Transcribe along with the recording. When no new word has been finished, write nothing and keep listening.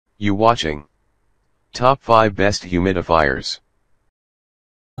You watching Top 5 Best Humidifiers.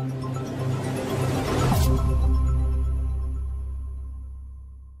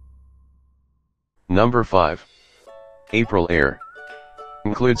 Number 5. April Air.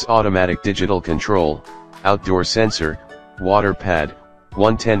 Includes automatic digital control, outdoor sensor, water pad,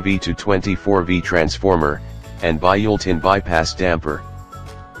 110V to 24V transformer, and bi-Yultin bypass damper.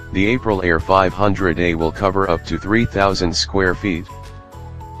 The April Air 500A will cover up to 3,000 square feet.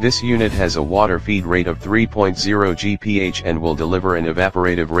 This unit has a water feed rate of 3.0 GPH and will deliver an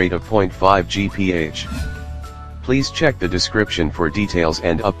evaporative rate of 0.5 GPH. Please check the description for details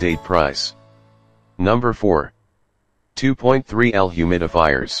and update price. Number 4. 2.3L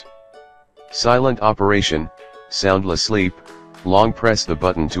Humidifiers. Silent operation, soundless sleep, long press the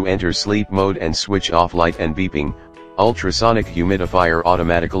button to enter sleep mode and switch off light and beeping. Ultrasonic humidifier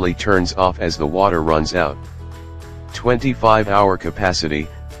automatically turns off as the water runs out. 25-hour capacity,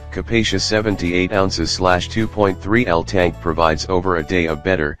 capacious 78 ounces / 2.3L tank provides over a day of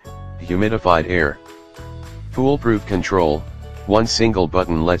better, humidified air. Foolproof control, one single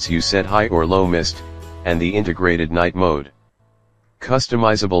button lets you set high or low mist, and the integrated night mode.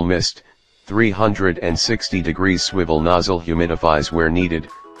 Customizable mist, 360 degrees swivel nozzle humidifies where needed,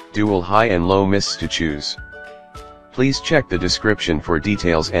 dual high and low mists to choose. Please check the description for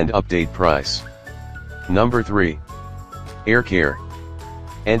details and update price. Number 3. Air Care.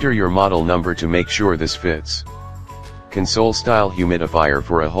 Enter your model number to make sure this fits. Console style humidifier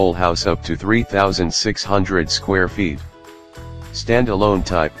for a whole house up to 3,600 square feet. Standalone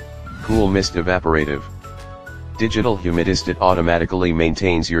type, cool mist evaporative. Digital humidistat automatically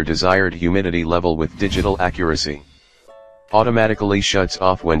maintains your desired humidity level with digital accuracy. Automatically shuts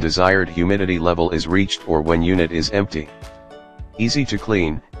off when desired humidity level is reached or when unit is empty. Easy to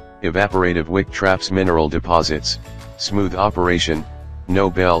clean, evaporative wick traps mineral deposits, smooth operation, no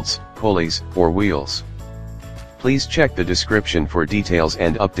belts, pulleys, or wheels. Please check the description for details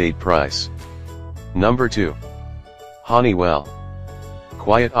and update price. Number 2. Honeywell.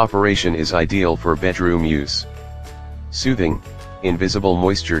 Quiet operation is ideal for bedroom use. Soothing, invisible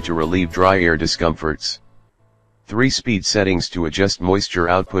moisture to relieve dry air discomforts. 3-speed settings to adjust moisture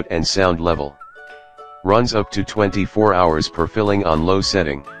output and sound level. Runs up to 24 hours per filling on low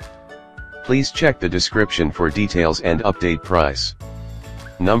setting. Please check the description for details and update price.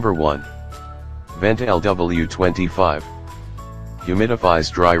 Number 1. Vent LW25.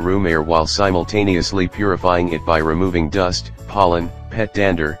 Humidifies dry room air while simultaneously purifying it by removing dust, pollen, pet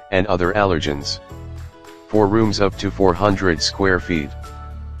dander, and other allergens. For rooms up to 400 square feet.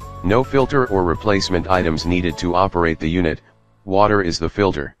 No filter or replacement items needed to operate the unit, water is the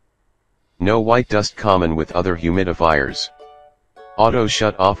filter. No white dust common with other humidifiers. Auto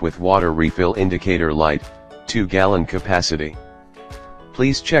shut off with water refill indicator light, 2-gallon capacity.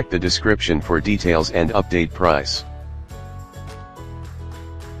 Please check the description for details and update price.